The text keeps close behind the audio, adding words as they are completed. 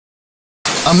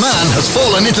A man has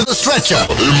fallen into the stretcher.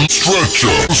 In Stretcher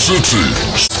City.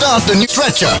 Start the new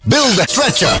stretcher. Build a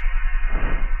stretcher.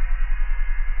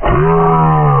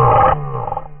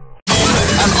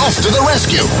 And off to the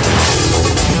rescue.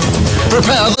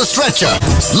 Prepare the stretcher.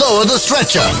 Lower the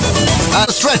stretcher. And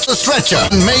stretch the stretcher.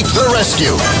 And make the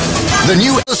rescue. The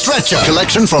new stretcher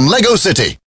collection from Lego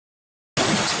City.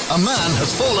 A man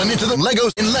has fallen into the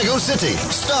Legos in Lego City.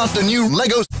 Start the new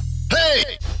Legos. Hey!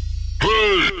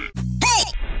 Hey!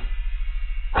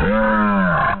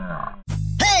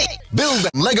 Hey! Build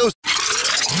them Legos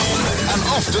and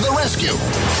off to the rescue.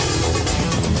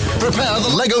 Prepare the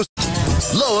Legos,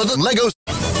 lower the Legos,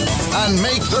 and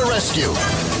make the rescue.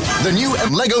 The new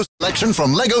Legos collection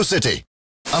from Lego City.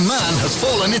 A man has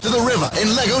fallen into the river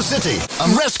in Lego City. A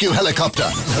rescue helicopter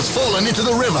has fallen into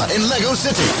the river in Lego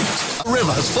City. A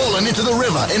river has fallen into the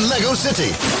river in Lego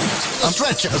City. A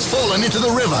stretcher has fallen into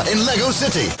the river in Lego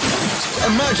City.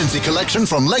 Emergency collection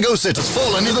from Lego City has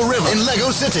fallen into the river in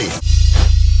Lego City.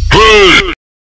 Hey!